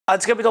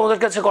আজকে আমি তোমাদের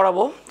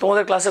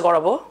ক্লাসে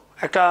করাবো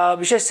একটা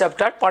বিশেষ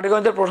চ্যাপ্টার,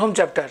 পাটিগণিতের প্রথম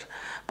চ্যাপ্টার।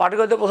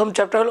 পাটিগণিতের প্রথম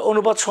চ্যাপ্টার হলো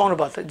অনুপাত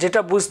সমানুপাত, যেটা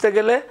বুঝতে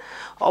গেলে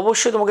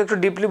অবশ্যই তোমাকে একটু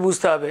ডিপলি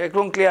বুঝতে হবে,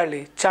 একদম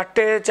ক্লিয়ারলি।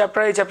 4টে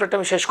চ্যাপ্টার, এই চ্যাপ্টারটা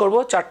আমি শেষ করব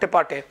 4টে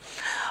পার্টে,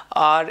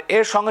 আর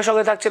এর সঙ্গে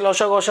সঙ্গে থাকছে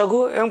লসাগু অসাগু,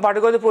 এবং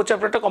পাটিগণিতের পুরো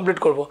চ্যাপ্টারটা কমপ্লিট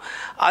করব।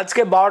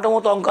 আজকে 12টার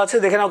মতো অঙ্ক আছে,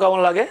 দেখে নাও কেমন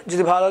লাগে।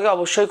 যদি ভালো লাগে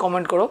অবশ্যই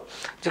কমেন্ট করো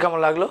যে কেমন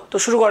লাগলো। তো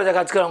শুরু করা যাক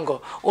আজকের অঙ্ক,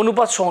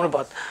 অনুপাত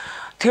সমানুপাত।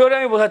 থিওরি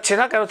আমি বোঝাচ্ছি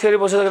না, কারণ থিওরি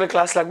বোঝাতে গেলে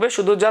ক্লাস লাগবে,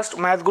 শুধু জাস্ট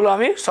ম্যাথগুলো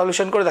আমি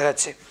সলিউশন করে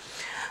দেখাচ্ছি।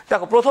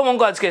 দেখো প্রথম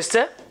অঙ্ক আজকে এসছে।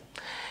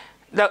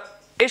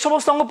 এই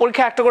সমস্ত অঙ্ক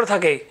পরীক্ষা একটা করে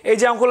থাকেই। এই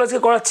যে অঙ্কগুলো আজকে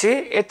করাচ্ছি,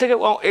 এর থেকে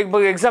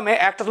এক্সামে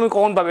একটা তুমি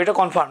কমন পাবে, এটা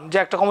কনফার্ম যে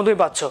একটা কমন তুমি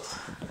পাচ্ছ।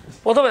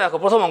 প্রথমে দেখো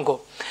প্রথম অঙ্ক,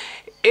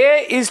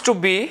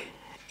 a/b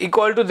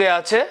ইকুয়াল টু দেওয়া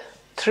আছে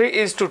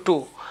 3:2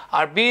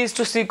 আর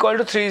b/c ইকুয়াল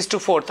টু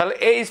 3:4। তাহলে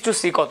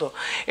a/c কত?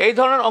 এই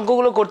ধরনের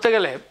অঙ্কগুলো করতে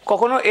গেলে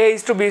কখনো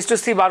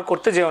a/b/c বার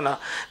করতে যেও না,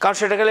 কারণ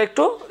সেটা গেলে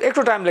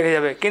একটু টাইম লেগে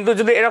যাবে। কিন্তু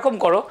যদি এরকম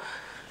করো,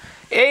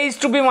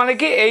 a/b মানে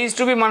কি?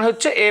 a/b মানে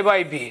হচ্ছে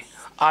a/b,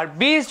 আর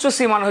b/c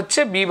মানে হচ্ছে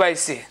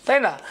b/c, তাই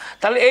না?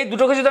 তাহলে এই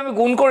দুটোকে যদি আমি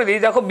গুণ করে দিই,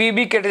 দেখো b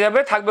কেটে যাবে,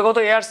 থাকবে কত?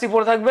 a আর c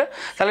পড়ে থাকবে।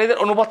 তাহলে এদের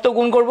অনুপাতটাও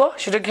গুণ করব,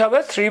 সেটা কি হবে?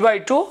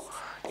 3/2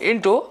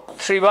 ইন্টু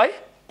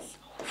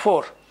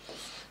 3/4।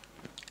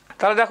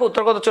 তাহলে দেখো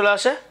উত্তর কত চলে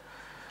আসে?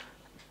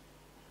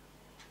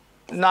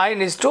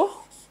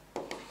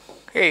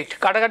 9:8।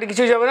 কাটাকাটি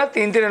কিছুই যাবে না,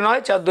 3 3 9,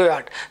 4 2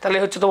 8। তাহলে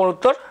হচ্ছে তোমার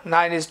উত্তর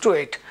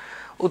 9:8।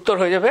 উত্তর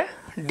হয়ে যাবে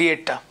ডি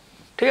এরটা,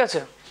 ঠিক আছে?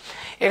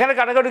 এখানে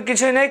কাটাকাটি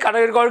কিছুই নেই,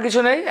 কাটাকাটি করার কিছু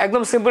নেই,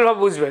 একদম সিম্পলভাবে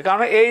বুঝবে।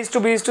 কারণ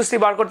a/b/c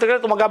বার করতে গেলে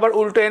তোমাকে আবার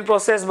উল্টো এন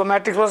প্রসেস বা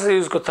ম্যাট্রিক্স প্রসেস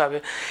ইউজ করতে হবে।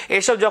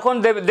 এইসব যখন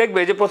দেখবে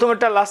যে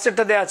প্রথমেরটা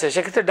লাস্টেরটা দেওয়া আছে,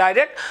 সেক্ষেত্রে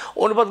ডাইরেক্ট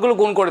অনুপাতগুলো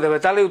গুণ করে দেবে,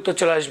 তাহলে উত্তর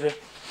চলে আসবে।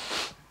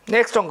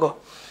 নেক্সট অঙ্ক,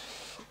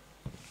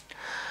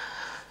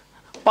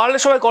 পারলে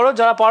সবাই করো,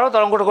 যারা পারো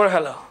তার অঙ্কটা করে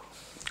ফেলো।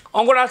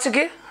 অঙ্কটা আছে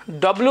কি?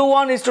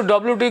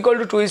 W1:W2 equal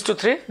to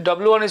 2:3,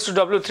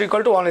 W1:W3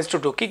 equal to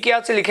 1:2। কী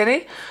আছে লিখে নিই।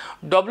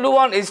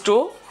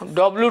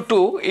 W1:W2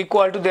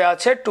 ইকুয়াল টু দেওয়া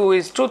আছে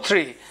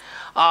 2:3,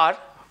 আর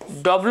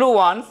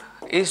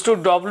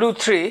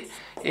W1:W3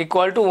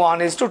 ইকুয়াল টু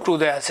 1:2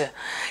 দেওয়া আছে।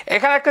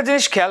 এখানে একটা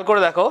জিনিস খেয়াল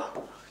করে দেখো,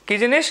 কী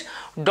জিনিস?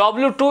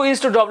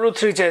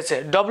 W2:W3 চেয়েছে,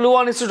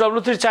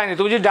 W1:W3 চাইনি।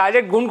 তুমি যদি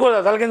ডাইরেক্ট গুণ করে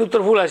দাও তাহলে কিন্তু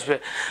উত্তর ভুল আসবে।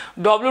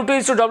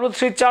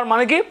 W2:W3 চার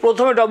মানে কি?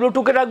 প্রথমে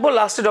W2কে রাখবো,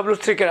 লাস্টে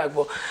W3কে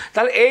রাখবো।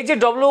 তাহলে এই যে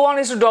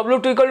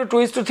W1:W2 ইকুয়াল টু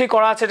 2:3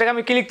 করা আছে, এটাকে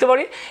আমি কি লিখতে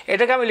পারি?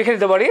 এটাকে আমি লিখে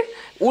নিতে পারি,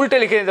 উল্টে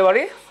লিখে নিতে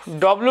পারি,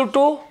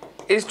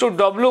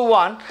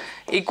 W2:W1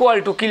 ইকুয়াল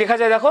টু কী লেখা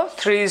যায় দেখো?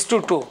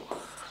 3:2।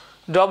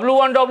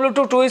 W1:W2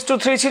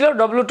 2:3 ছিল,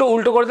 W2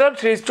 উল্টো করে দিলাম,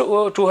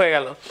 3:2 হয়ে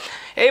গেল।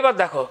 এইবার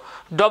দেখো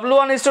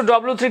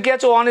W1:W3 কি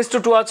আছে?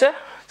 1:2 আছে।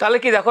 তাহলে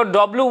কি দেখো,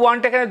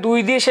 W1টা এখানে 2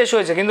 দিয়ে শেষ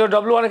হয়েছে, কিন্তু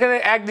W1 এখানে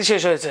 1 দিয়ে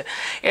শেষ হয়েছে।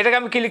 এটাকে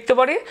আমি কি লিখতে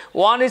পারি?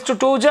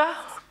 1:2 যা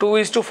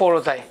 2:4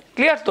 তাই।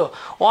 ক্লিয়ার তো?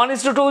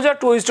 1:2 যা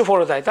 2:4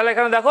 তাই। তাহলে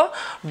এখানে দেখো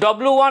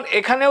W1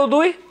 এখানেও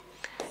 2,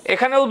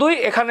 এখানেও 2,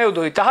 এখানেও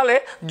 2। তাহলে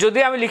যদি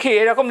আমি লিখি,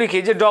 এরকম লিখি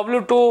যে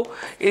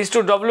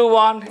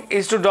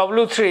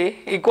W2:W1:W3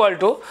 ইকুয়াল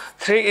টু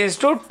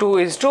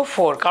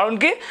 3:2:4, কারণ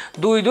কি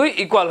 2 2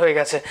 ইকুয়াল হয়ে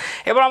গেছে।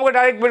 এবার আমাকে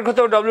ডাইরেক্ট বের করতে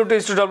হবে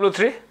W2:W3,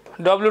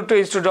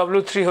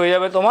 W2:W3 হয়ে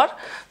যাবে তোমার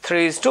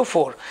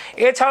 3:4।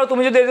 এছাড়াও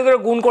তুমি যদি এদিকে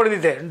গুণ করে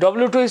দিতে,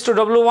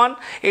 W2:W1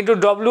 into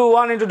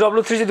W1 into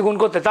W3 যদি গুণ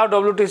করতে, তাও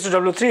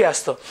W2:W3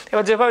 আসতো।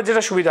 এবার যেভাবে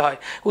যেটা সুবিধা হয়,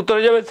 উত্তর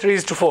হয়ে যাবে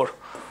 3:4।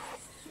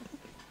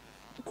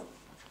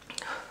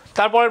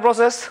 তারপরের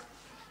প্রসেস,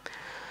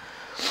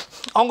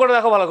 অঙ্কটা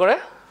দেখো ভালো করে।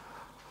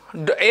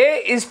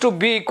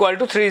 A/B equal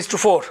to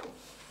 3:4,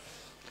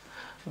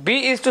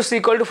 B/C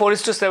equal to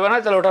 4:7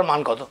 হয়, তাহলে ওটার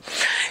মান কত?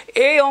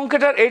 এই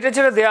অঙ্কটার এইটা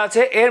যেটা দেওয়া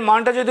আছে, এর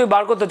মানটা যদি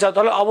বার করতে চাও,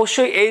 তাহলে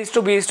অবশ্যই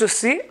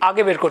A/B/C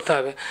আগে বের করতে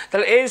হবে।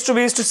 তাহলে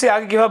A/B/C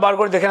আগে কীভাবে বার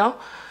করে দেখে নাও।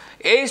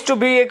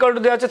 A/B ইকুয়াল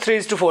টু দেওয়া আছে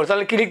 3:4,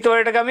 তাহলে কী লিখতে পারি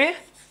এটাকে আমি?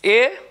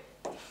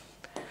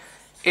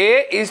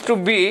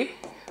 A/B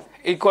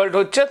ইকুয়াল টু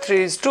হচ্ছে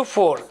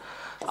 3:4,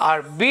 আর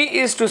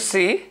B/C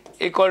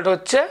ইকুয়াল টু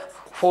হচ্ছে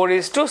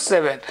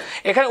 4:7।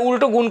 এখানে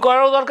উল্টো গুণ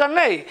করারও দরকার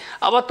নেই,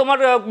 আবার তোমার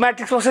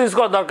ম্যাট্রিক্স প্রসেস ইউজ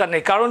করার দরকার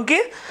নেই। কারণ কি?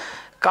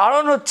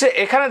 কারণ হচ্ছে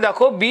এখানে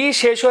দেখো B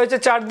শেষ হয়েছে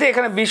 4 দিয়ে,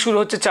 এখানে B শুরু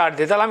হচ্ছে 4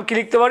 দিয়ে। তাহলে আমি কি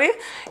লিখতে পারি?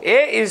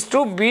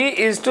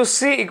 A/B/C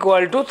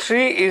ইকুয়াল টু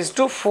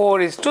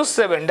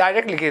 3:4:7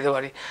 ডাইরেক্ট লিখে দিতে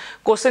পারি।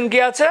 কোশ্চেন কি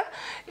আছে?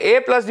 A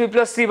 + B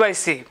 +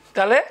 C/C।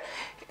 তাহলে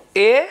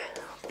A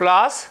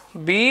plus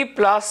B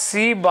plus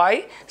C by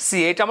C,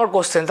 এটা আমার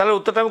কোশ্চেন। তাহলে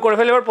উত্তরটা আমি করে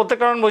ফেলি। এবার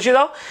প্রত্যেকটা মান বসিয়ে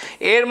দাও।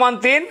 এ এর মান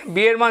 3,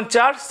 বি এর মান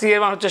 4, সি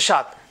এর মান হচ্ছে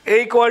 7। A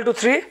equal to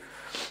 3,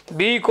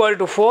 B equal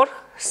to 4,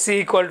 C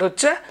equal to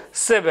হচ্ছে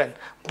 7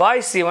 বাই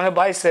সি মানে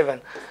বাই 7।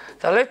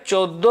 তাহলে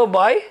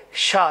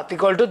 14/7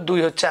 ইকুয়াল টু 2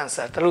 হচ্ছে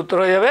অ্যান্সার। তাহলে উত্তর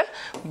হয়ে যাবে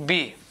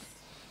বি।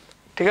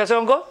 ঠিক আছে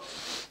অঙ্ক?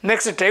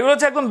 নেক্সট, এগুলো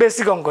হচ্ছে একদম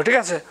বেসিক অঙ্ক, ঠিক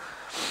আছে?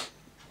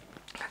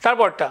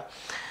 তারপরটা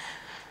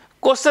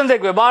কোশ্চেন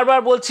দেখবে, বারবার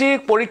বলছি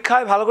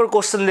পরীক্ষায় ভালো করে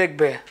কোশ্চেন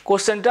দেখবে,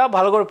 কোশ্চেনটা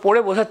ভালো করে পড়ে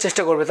বোঝার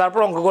চেষ্টা করবে, তারপর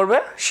অঙ্ক করবে,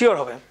 শিওর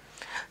হবে।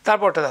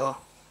 তারপরটা দেখো,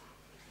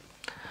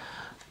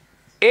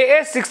 A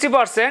এর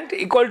 60%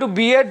 ইকুয়াল টু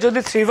বি এর যদি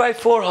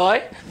 3/4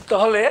 হয়,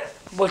 তাহলে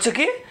বলছে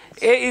কি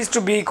a is two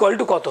B equal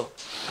to কত,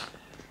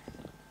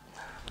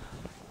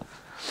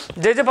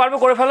 যে পারবে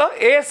করে ফেলো।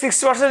 a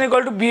 60%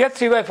 ইকুয়াল টু b এর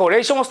 3/4।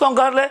 এই সমস্ত অঙ্ক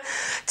হলে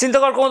চিন্তা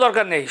করার কোনো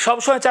দরকার নেই,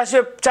 সবসময়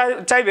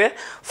চাইবে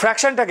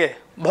ফ্র্যাকশনটাকে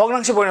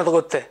ভগ্নাংশে পরিণত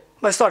করতে,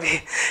 বা সরি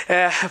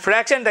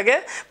ফ্র্যাকশনটাকে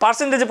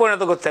পার্সেন্টেজে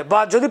পরিণত করতে, বা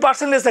যদি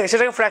পার্সেন্টেজ থাকে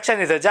সেটাকে ফ্র্যাকশন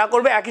নিতে, যা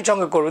করবে একই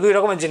সঙ্গে করবে, দুই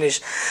রকমের জিনিস।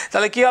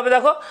 তাহলে কী হবে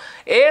দেখো,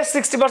 a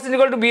 60%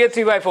 ইকুয়াল টু b এর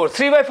 3/4।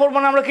 3/4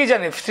 মানে আমরা কী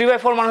জানি,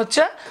 3/4 মানে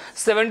হচ্ছে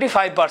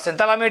 75%।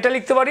 তাহলে আমি এটা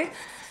লিখতে পারি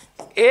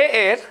a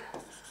এর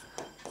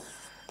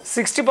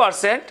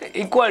 60%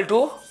 ইকুয়াল টু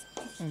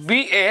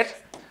বি এর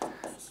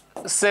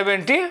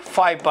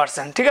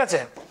 75%, ঠিক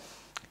আছে।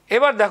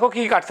 এবার দেখো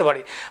কী কাটতে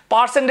পারি,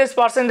 পার্সেন্টেজ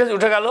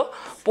উঠে গেল,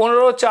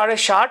 15 4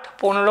 60,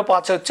 15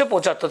 5 হচ্ছে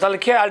 75। তাহলে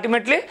কি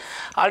আলটিমেট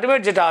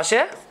যেটা আসে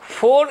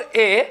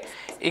 4a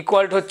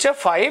ইকুয়াল টু হচ্ছে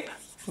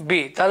 5b।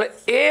 তাহলে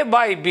a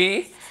by b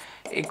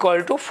equal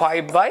to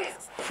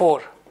 5/4,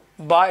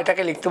 বা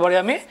এটাকে লিখতে পারি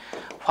আমি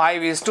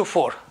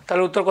 5:4।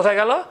 তাহলে উত্তর কোথায়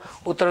গেল,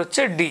 উত্তর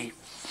হচ্ছে ডি।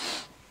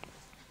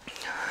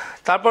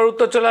 তারপর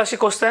উত্তর চলে আসি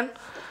কোশ্চেন।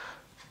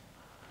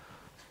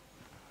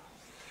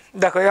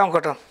 দেখো এই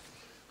অঙ্কটা,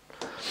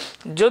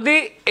 যদি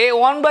a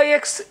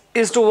 1/x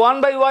is two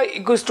 1/y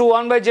equals to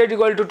 1/z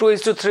equal to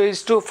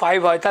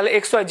 2:3:5 হয়, তাহলে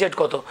x y z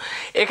কত।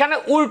 এখানে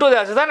উল্টো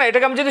দেওয়া আছে তাই না,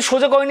 এটাকে আমি যদি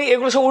সোজা করিনি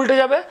এগুলো সব উল্টে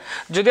যাবে,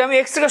 যদি আমি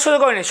x থেকে সোজা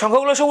করিনি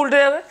সংখ্যাগুলো সব উল্টে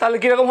যাবে। তাহলে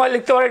কীরকম হয়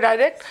লিখতে পারি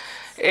direct,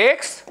 x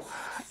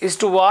is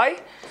two y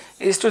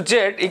is two z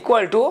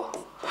equal to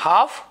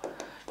 1/2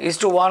 is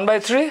two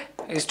 1/3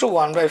 is two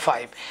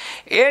 1/5।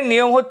 এর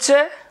নিয়ম হচ্ছে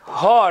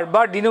হর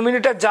বা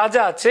ডিনোমিনেটর যা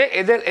আছে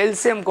এদের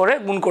এলসিএম করে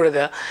গুণ করে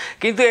দেওয়া।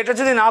 কিন্তু এটা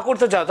যদি না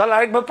করতে চাও তাহলে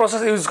আরেকবার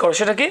প্রসেস ইউজ করো,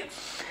 সেটা কি,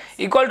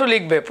 ইকুয়াল টু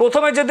লিখবে।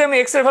 প্রথমে যদি আমি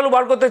এক্স এর ভ্যালু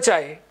বার করতে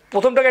চাই,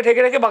 প্রথমটাকে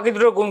ঢেকে রেখে বাকি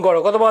দুটো গুণ করো,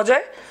 কত পাওয়া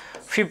যায়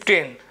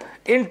 15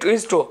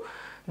 ইজ টু,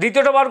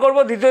 দ্বিতীয়টা বার করবো,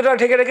 দ্বিতীয়টা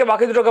ঢেকে রেখে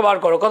বাকি দুটোকে বার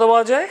করো, কত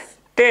পাওয়া যায়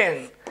 10,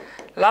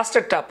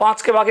 লাস্টেরটা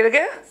 5কে বাকি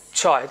রেখে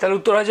 6, তাহলে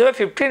উত্তর হয়ে যাবে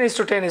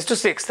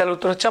 15:10:6। তাহলে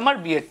উত্তর হচ্ছে আমার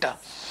B এরটা।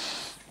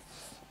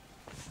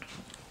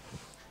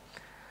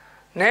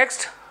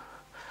 Next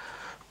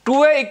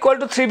 2a equal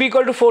to 3b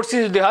equal to 4c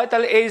যদি হয়,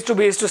 তাহলে a is two b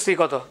is two c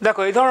কত। দেখো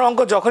এই ধরনের অঙ্ক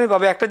যখনই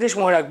পাবে একটা জিনিস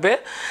মনে রাখবে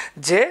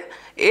যে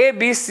a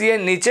b c এর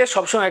নিচে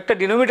সবসময় একটা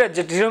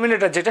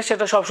ডিনোমিনেটর যেটা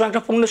সেটা সবসময়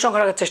একটা পূর্ণ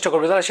সংখ্যা রাখার চেষ্টা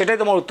করবে, তাহলে সেটাই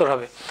তোমার উত্তর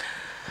হবে।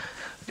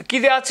 কী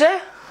দেওয়া আছে,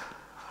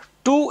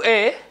 2a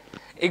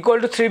equal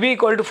to 3b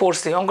equal to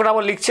 4c। অঙ্কটা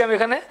আবার লিখছি আমি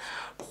এখানে,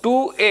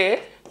 2a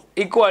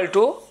equal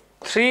to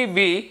 3b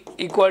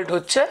equal to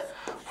হচ্ছে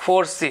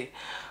 4c।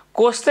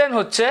 কোশ্চেন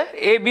হচ্ছে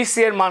এ বি সি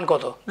এর মান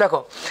কত। দেখো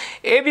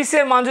এ বি সি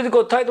এর মান যদি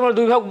করতে হয় তোমার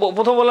দুই ভাগ,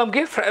 প্রথম বললাম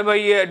কি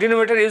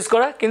ডিনোমিনেটর ইউজ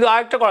করা, কিন্তু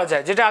আরেকটা করা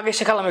যায় যেটা আগে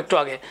শেখালাম একটু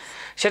আগে,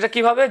 সেটা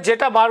কিভাবে,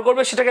 যেটা বার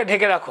করবে সেটাকে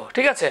ঢেকে রাখো,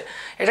 ঠিক আছে,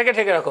 এটাকে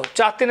ঢেকে রাখো।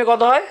 4 3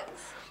 কত হয়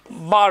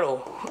 12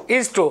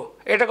 ইজ টু,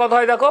 এটা কত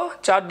হয় দেখো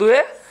 4 2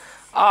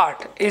 8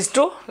 ইজ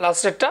টু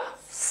লাস্টেরটা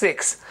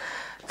 6।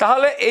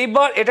 তাহলে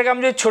এইবার এটাকে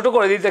আমি যদি ছোটো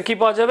করে দিই কী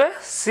পাওয়া যাবে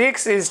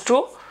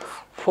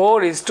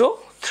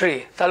 6:4:3,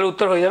 তাহলে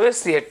উত্তর হয়ে যাবে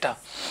সি এরটা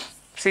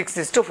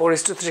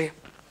 6:4:3।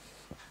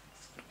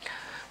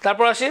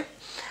 তারপর আসি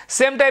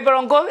সেম টাইপের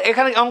অঙ্ক,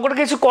 এখানে অঙ্কটা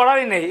কিছু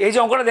করারই নেই, এই যে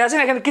অঙ্কটা দেওয়া আছে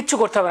না এখানে কিচ্ছু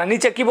করতে হবে না।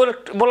 নিচে কী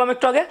বললাম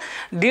একটু আগে,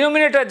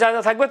 ডিনোমিনেটর যা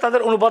যা থাকবে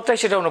তাদের অনুপাতটাই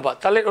সেটা অনুপাত,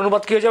 তাহলে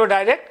অনুপাত কী হয়ে যাবে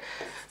ডাইরেক্ট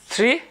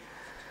 3,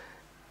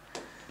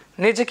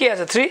 নিচে কী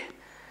আছে 3,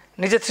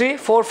 নিচে 3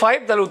 4 5,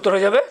 তাহলে উত্তর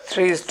হয়ে যাবে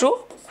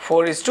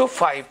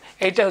 3:4:5।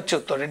 এইটা হচ্ছে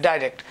উত্তর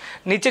ডাইরেক্ট,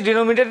 নিচে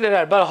ডিনোমিনেটর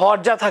বা হর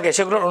যা থাকে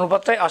সেগুলোর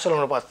অনুপাতটাই আসল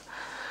অনুপাত।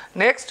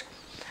 Next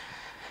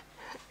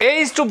a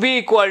is to b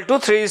equal to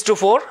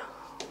 3:4,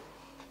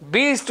 b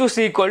is to c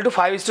equal to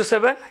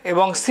 5:7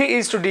 এবং c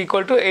is to d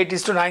equal to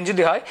 8:9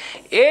 যদি হয়,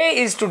 a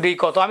is to d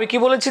কত। আমি কি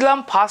বলেছিলাম,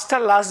 ফার্স্ট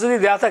আর লাস্ট যদি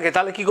দেওয়া থাকে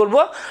তাহলে কি করব,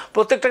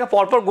 প্রত্যেকটাকে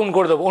পরপর গুণ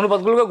করে দেবো,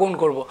 অনুপাতগুলোকে গুণ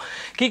করব।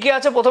 কি কি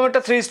আছে,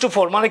 প্রথমেরটা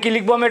 3:4 মানে কি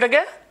লিখবো আমি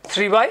এটাকে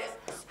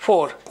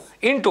 3/4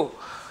 into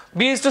b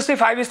is to c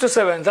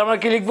 5:7, তার মানে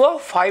কি লিখবো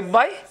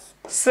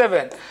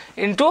 5/7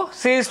 into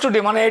c is to d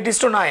মানে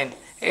 8:9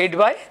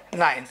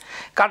 8/9।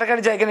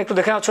 কাটাকাটি জায়গা একটু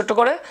দেখে নাও ছোট্ট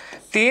করে,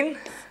 3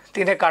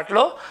 3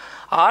 কাটলো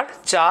আর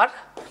 4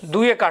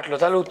 2 কাটলো,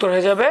 তাহলে উত্তর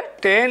হয়ে যাবে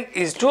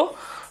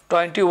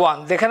 10:21।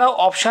 দেখে নাও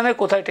অপশানে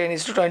কোথায়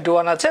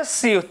 10:21 আছে,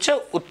 সি হচ্ছে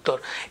উত্তর,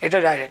 এটা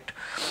ডাইরেক্ট।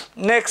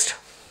 নেক্সট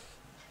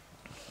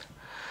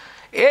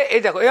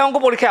এই দেখো এই অঙ্ক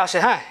পরীক্ষায় আসে,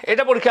 হ্যাঁ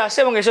এটা পরীক্ষায় আসে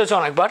এবং এসেছে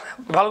অনেকবার,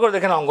 ভালো করে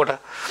দেখে নাও অঙ্কটা।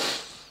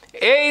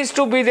 a is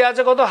to b দেওয়া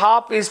আছে কত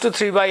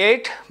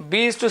 1/2:3/8, b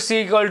is to c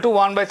equal to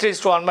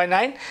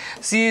 1/3:1/9,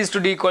 c is to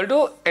d equal to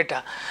এটা।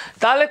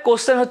 তাহলে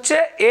কোশ্চেন হচ্ছে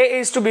a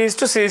is to b is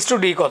to c is to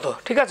d কত,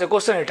 ঠিক আছে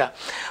কোশ্চেন এটা।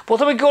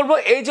 প্রথমে কী করবো,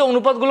 এই যে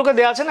অনুপাতগুলোকে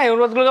দেওয়া আছে না এই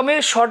অনুপাতগুলোকে আমি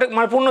শর্ট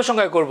মানে পূর্ণ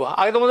সংখ্যায় করবো,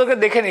 আগে তোমাদেরকে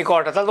দেখে নিই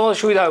কটা, তাহলে তোমাদের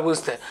সুবিধা হবে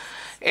বুঝতে।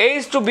 a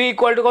is to b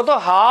equal to কত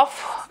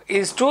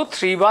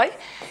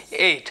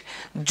 1/2:3/8।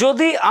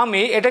 যদি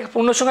আমি এটাকে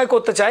পূর্ণ সংখ্যায়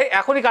করতে চাই,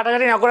 এখনই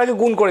কাটাকাটি না করে আগে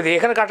গুণ করে দিই,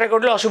 এখানে কাটাকাটি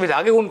করলে অসুবিধা,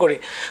 আগে গুণ করি,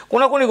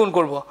 কোনাকুনি গুণ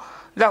করবো।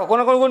 দেখো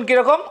কোনাকুনি গুণ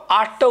কীরকম,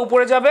 8টা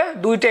উপরে যাবে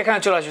 2টা এখানে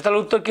চলে আসবে, তাহলে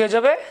উত্তর কী হয়ে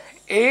যাবে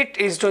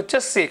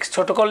 8:6,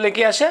 ছোটো করলে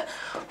কি আসে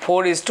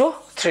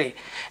 4:3।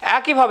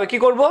 একইভাবে কী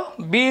করবো,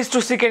 b is to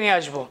c কে নিয়ে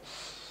আসবো,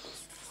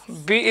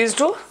 বি ইজ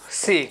টু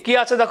সি কী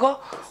আছে দেখো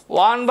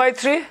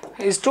 1/3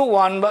 ইজ টু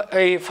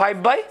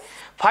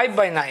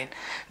 5/9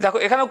 দেখো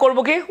এখানেও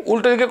করবো কি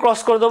উল্টো দিকে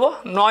ক্রস করে দেবো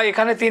 9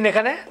 এখানে 3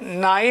 এখানে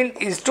 9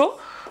 ইজ টু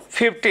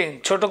 15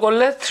 ছোটো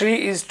করলে 3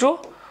 ইজ টু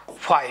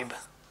 5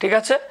 ঠিক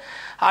আছে।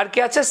 আর কি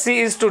আছে C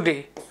is two D,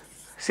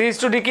 C is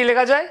two D কী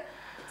লেখা যায়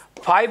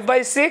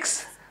 5/6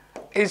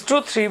 ইজ টু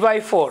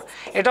 3/4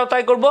 এটাও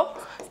তাই করবো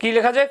কি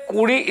লেখা যায়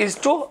 20 ইজ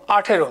টু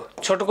 18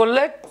 ছোটো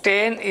করলে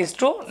 10 ইজ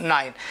টু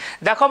 9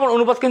 দেখো আমার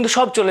অনুপাত কিন্তু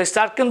সব চলে এসছে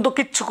আর কিন্তু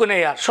কিচ্ছু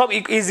নেই আর সব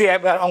ইজি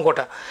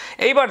অঙ্কটা।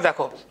 এইবার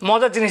দেখো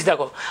মজার জিনিস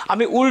দেখো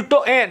আমি উল্টো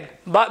এন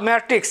বা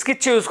ম্যাট্রিক্স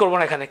কিচ্ছু ইউজ করবো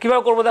না এখানে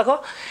কীভাবে করবো দেখো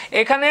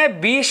এখানে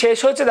বি শেষ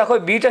হচ্ছে দেখো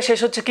বিটা শেষ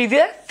হচ্ছে কী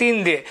দিয়ে 3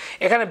 দিয়ে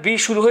এখানে বি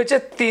শুরু হয়েছে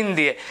 3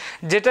 দিয়ে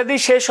যেটা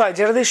দিয়ে শেষ হয়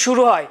যেটা দিয়ে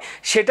শুরু হয়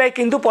সেটাই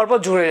কিন্তু পরপর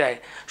জুড়ে যায়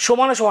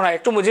সমানে সমান হয়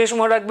একটু বুঝিয়ে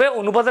সময় রাখবে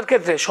অনুপাতের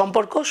ক্ষেত্রে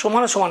সম্পর্ক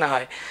সমানে সমানে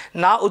হয়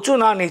না উঁচু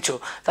না নিচু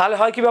তাহলে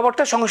হয় কি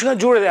ব্যাপারটা সঙ্গে সঙ্গে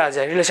জুড়ে দেওয়া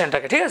যায়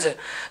রিলেশনটাকে ঠিক আছে।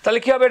 তাহলে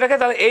কী হবে এটাকে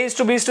তাহলে a is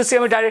to b is to c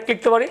আমি ডাইরেক্ট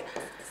লিখতে পারি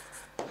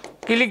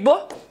কি লিখবো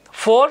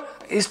 4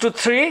 is to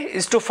 3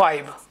 is to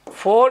 5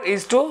 4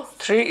 is to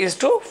 3 is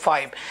to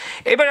 5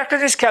 এবার একটা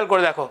জিনিস খেয়াল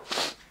করে দেখো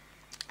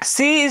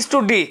সি ইজ টু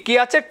ডি কী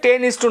আছে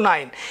 10 ইজ টু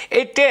 9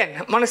 এই 10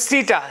 মানে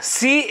সিটা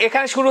সি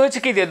এখানে শুরু হয়েছে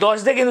কী দিয়ে 10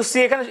 দিয়ে কিন্তু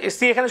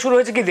সি এখানে শুরু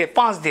হয়েছে কী দিয়ে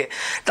 5 দিয়ে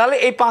তাহলে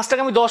এই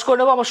 5টাকে আমি 10 করে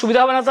নেবো আমার সুবিধা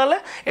হবে না তাহলে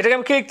এটাকে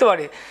আমি কী লিখতে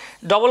পারি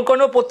ডবল করে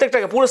নেবো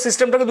প্রত্যেকটাকে পুরো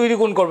সিস্টেমটাকে 2 দিয়ে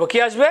গুণ করবো কী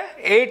আসবে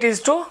 8 ইজ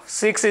টু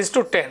 6 ইজ টু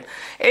 10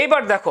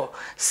 এইবার দেখো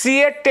সি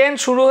এর 10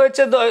 শুরু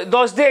হয়েছে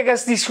 10 দিয়ে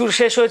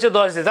শেষ হয়েছে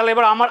 10 দিয়ে তাহলে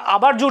এবার আমার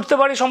আবার জুড়তে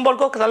পারি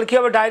সম্পর্ক তাহলে কী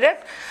হবে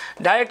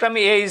ডাইরেক্ট আমি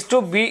a is two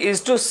B is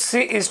two C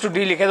is two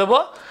D লিখে দেবো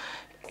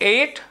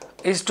 8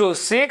 is to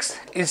 6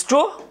 is to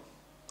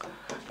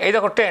এই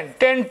দেখো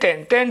 10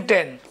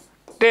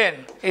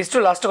 is to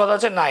লাস্টে কথা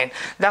আছে 9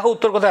 দেখো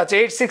উত্তর কোথায় আছে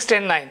 8 6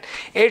 10 9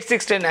 8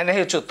 6 10 9 এই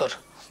হচ্ছে উত্তর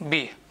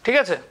বি ঠিক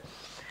আছে।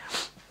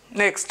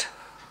 নেক্সট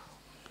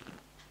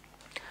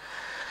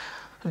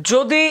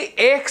যদি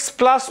x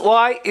plus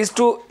Y is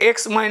two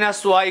x minus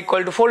Y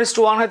equal to 4 is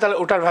to 1 হয় তাহলে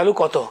ওটার ভ্যালু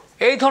কত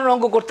এই ধরনের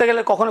অঙ্ক করতে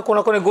গেলে কখনো কোনো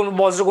গুণ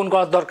বজ্র গুণ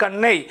করার দরকার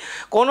নেই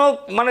কোনো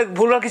মানে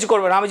ভুলভাল কিছু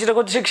করবে না আমি যেটা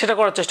করছি সেটা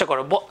করার চেষ্টা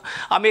করো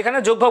আমি এখানে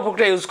যোগভাগ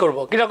প্রক্রিয়া ইউজ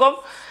করবো কীরকম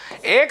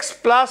x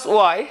plus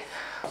Y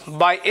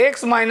by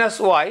x minus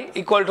Y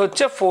equal to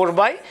হচ্ছে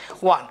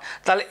 4/1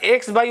 তাহলে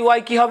এক্স বাই ওয়াই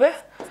কী হবে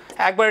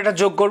একবার এটা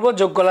যোগ করবো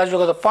যোগ করলে আসবে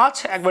কত 5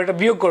 একবার এটা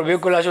বিয়োগ করবো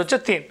বিয়োগ করলে আসবে হচ্ছে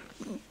 3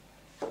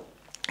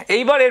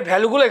 এইবার এর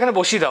ভ্যালুগুলো এখানে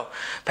বসিয়ে দাও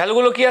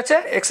ভ্যালুগুলো কি আছে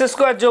এক্স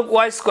স্কোয়ার যোগ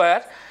Y square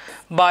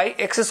by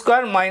x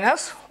square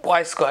minus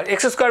Y square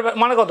x square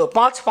মানে কত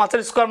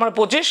 5 স্কোয়ার মানে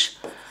 25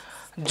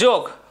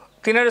 যোগ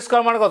 3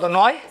 স্কোয়ার মানে কত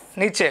 9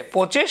 নিচে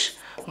 25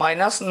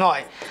 মাইনাস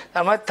 9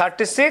 তার মানে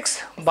 36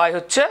 বাই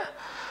হচ্ছে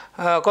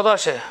কত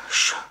আসে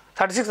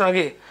 36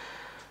 নাকি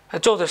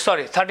 34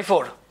 সরি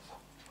 34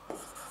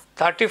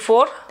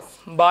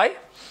 বাই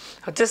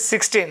হচ্ছে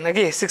 16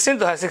 নাকি 16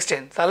 তো হ্যাঁ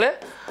 16 তাহলে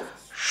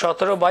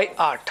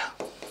 17/8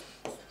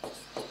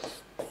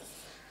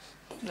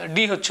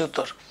 ডি হচ্ছে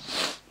উত্তর।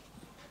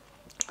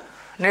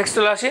 নেক্সট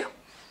চলে আসি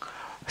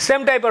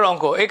সেম টাইপের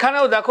অঙ্ক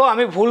এখানেও দেখো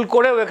আমি ভুল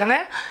করেও এখানে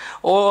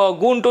ও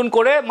গুণ টুন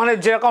করে মানে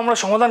যেরকম আমরা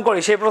সমাধান করি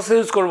সেই প্রসেস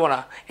ইউজ করবো না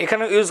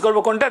এখানে ইউজ করবো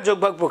কোনটা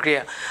যোগভাগ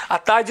প্রক্রিয়া আর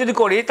তাই যদি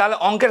করি তাহলে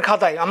অঙ্কের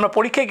খাতায় আমরা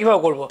পরীক্ষায়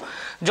কীভাবে করবো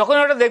যখন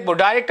ওটা দেখবো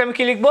ডাইরেক্ট আমি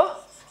কী লিখবো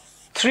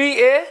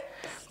 3a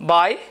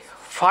by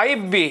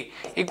 5b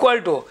equal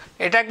to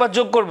এটা একবার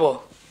যোগ করবো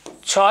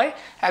 6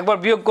 একবার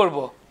বিয়োগ করব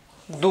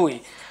 2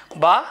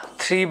 বা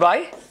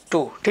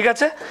 3/2 ঠিক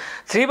আছে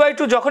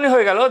 3/2 যখনই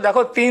হয়ে গেল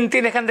দেখো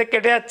 3 এখান থেকে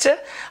কেটে যাচ্ছে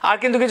আর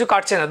কিন্তু কিছু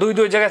কাটছে না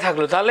 2 জায়গায়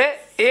থাকলো তাহলে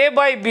a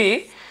by b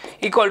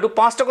equal to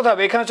 5টা কোথায়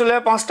হবে এখানে চলে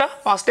যাবে 5টা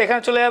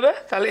এখানে চলে যাবে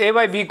তাহলে a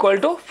by b equal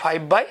to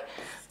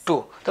 5/2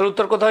 তাহলে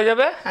উত্তর কোথায় হয়ে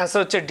যাবে অ্যান্সার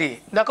হচ্ছে ডি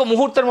দেখো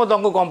মুহূর্তের মধ্যে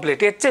অঙ্ক কমপ্লিট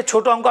এর চেয়ে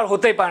ছোটো অঙ্ক আর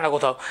হতেই পারে না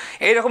কোথাও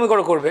এইরকমই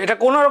করে করবে এটা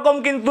কোনো রকম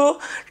কিন্তু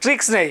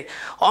ট্রিক্স নেই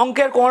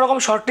অঙ্কের কোনো রকম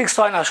শর্ট ট্রিক্স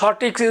হয় না শর্ট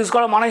ট্রিক্স ইউজ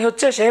করা মানেই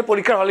হচ্ছে সে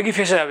পরীক্ষার হলে গিয়ে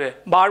ফেসে যাবে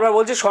বারবার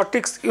বলছি শর্ট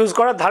ট্রিক্স ইউজ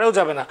করার ধারেও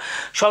যাবে না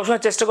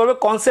সবসময় চেষ্টা করবে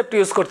কনসেপ্ট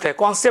ইউজ করতে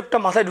কনসেপ্টটা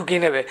মাথায়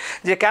ঢুকিয়ে নেবে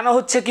যে কেন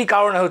হচ্ছে কী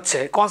কারণে হচ্ছে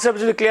কনসেপ্ট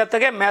যদি ক্লিয়ার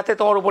থাকে ম্যাথে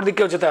তোমার উপর দিকে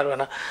কেউ যেতে পারবে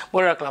না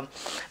বলে রাখলাম।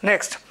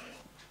 Next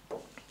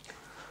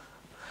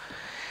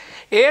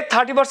a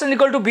 30%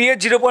 equal to b এর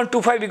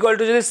 0.25 ইকুয়াল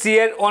টু যদি c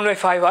এর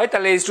 1/5 হয়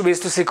তাহলে a is to b is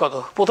to c কত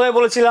প্রথমে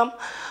বলেছিলাম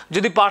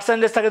যদি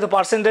পার্সেন্টেজ থাকে তো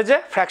পার্সেন্টেজে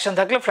ফ্র্যাকশন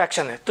থাকলে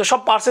ফ্র্যাকশনে তো সব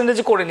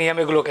পার্সেন্টেজে করে নিই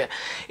আমি এগুলোকে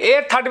a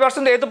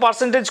 30% এ তো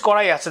পার্সেন্টেজ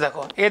করাই আছে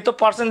দেখো এ তো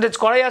পার্সেন্টেজ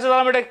করাই আছে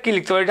তাহলে আমি এটা কী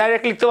লিখতে পারি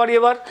ডাইরেক্ট লিখতে পারি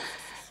এবার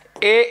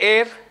a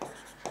এর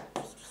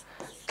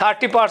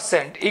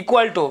 30%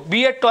 ইকুয়াল টু b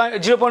এর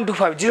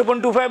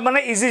 0.25 মানে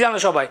ইজি জানো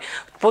সবাই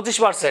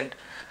 25%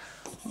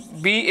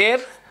 b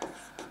এর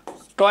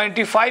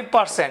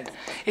 25%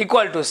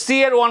 ইকুয়াল টু সি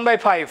এর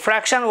 1/5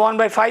 ফ্র্যাকশন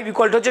 1/5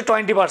 ইকুয়াল টু হচ্ছে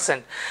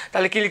 20%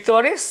 তাহলে কি লিখতে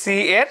পারি সি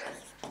এর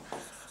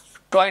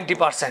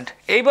 20%।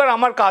 এইবার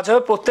আমার কাজ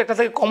হবে প্রত্যেকটা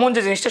থেকে কমন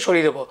যে জিনিসটা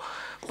সরিয়ে দেবো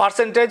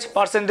পার্সেন্টেজ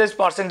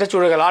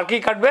চলে গেল আর কি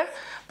কাটবে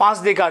 5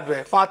 দিয়ে কাটবে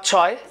 5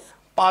 6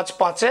 5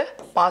 5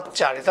 5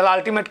 4 তাহলে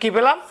আলটিমেট কী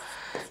পেলাম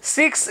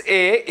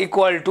 6a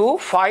equal to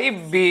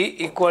 5b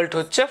equal to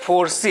হচ্ছে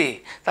 4c।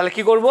 তাহলে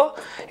কি করব,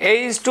 a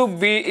is two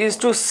b is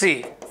two c।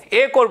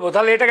 এ করবো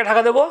তাহলে এটাকে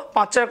ঢাকা দেবো,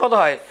 5 4 কত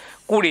হয়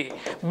 20,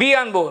 বি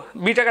আনবো,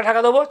 বিটাকে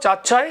ঢাকা দেবো 4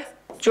 6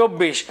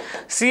 24,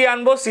 সি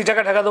আনবো,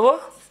 সিটাকে ঢাকা দেবো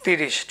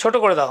 30। ছোট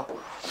করে দাও,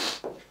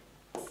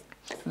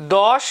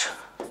 10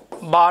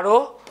 12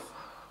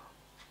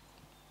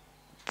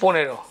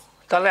 15,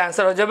 তাহলে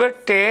অ্যান্সার হয়ে যাবে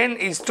 10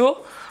 ইজ টু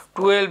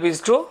 12 ইজ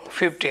টু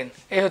 15।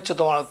 এই হচ্ছে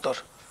তোমার উত্তর।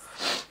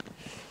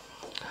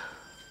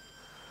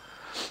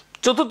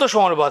 চতুর্থ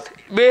সমানুপাত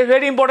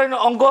ভেরি ইম্পর্টেন্ট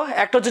অঙ্ক।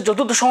 একটা হচ্ছে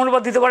চতুর্থ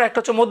সমানুপাত দিতে পারে, একটা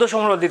হচ্ছে মধ্য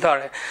সমানুপাত দিতে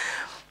পারে।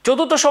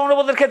 চতুর্থ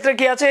সমানুপাতের ক্ষেত্রে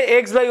কি আছে,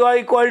 x by Y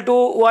equal to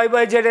Y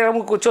by Z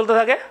এরকম চলতে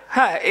থাকে,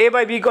 হ্যাঁ, এ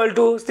by B equal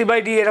to C by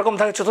D এরকম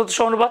থাকে চতুর্থ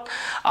সমানুপাত।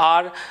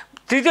 আর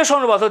তৃতীয়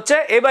সমানুপাত হচ্ছে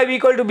এ by B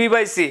equal to B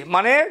by C,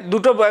 মানে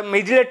দুটো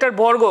মিডিলেটার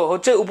বর্গ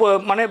হচ্ছে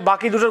মানে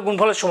বাকি দুটোর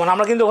গুণফলের সমান।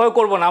 আমরা কিন্তু ওভাবে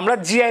করবো না, আমরা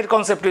জিআইয়ের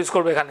কনসেপ্ট ইউজ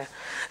করবো এখানে,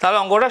 তাহলে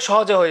অঙ্কটা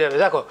সহজে হয়ে যাবে।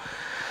 দেখো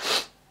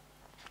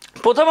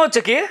প্রথমে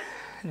হচ্ছে কি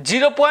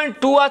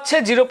 0.2 আছে,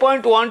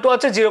 0.12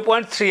 আছে,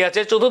 0.3 আছে,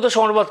 চতুর্থ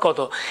সমানুপাত কত?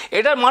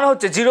 এটার মানে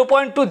হচ্ছে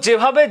 0.2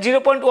 যেভাবে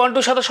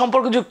 0.12 সাথে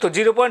সম্পর্কযুক্ত,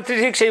 0.3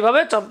 ঠিক সেইভাবে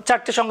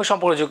চারটের সঙ্গে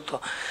সম্পর্কযুক্ত।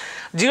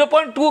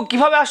 0.2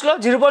 কীভাবে আসলো,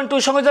 0.2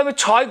 সঙ্গে যদি আমি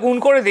 6 গুণ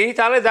করে দিই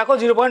তাহলে দেখো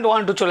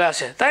 0.12 চলে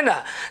আসে, তাই না?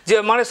 যে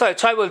মানে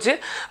 6 বলছি,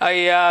 এই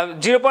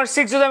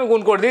 0.6 যদি আমি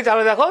গুণ করে দিই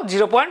তাহলে দেখো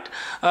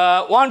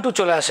 0.12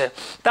 চলে আসে।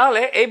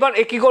 তাহলে এইবার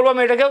কী করবো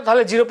আমি এটাকেও,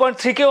 তাহলে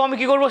 0.3কেও আমি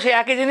কী করবো, সেই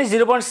একই জিনিস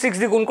 0.6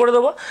 দিয়ে গুণ করে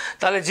দেবো।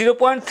 তাহলে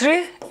 0.3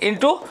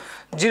 ইন্টু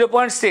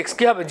 0.6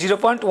 কী হবে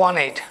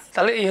 0.18।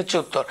 তাহলে এই হচ্ছে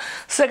উত্তর,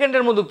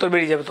 সেকেন্ডের মধ্যে উত্তর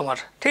বেরিয়ে যাবে তোমার,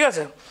 ঠিক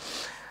আছে?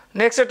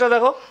 নেক্সট একটা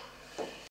দেখো।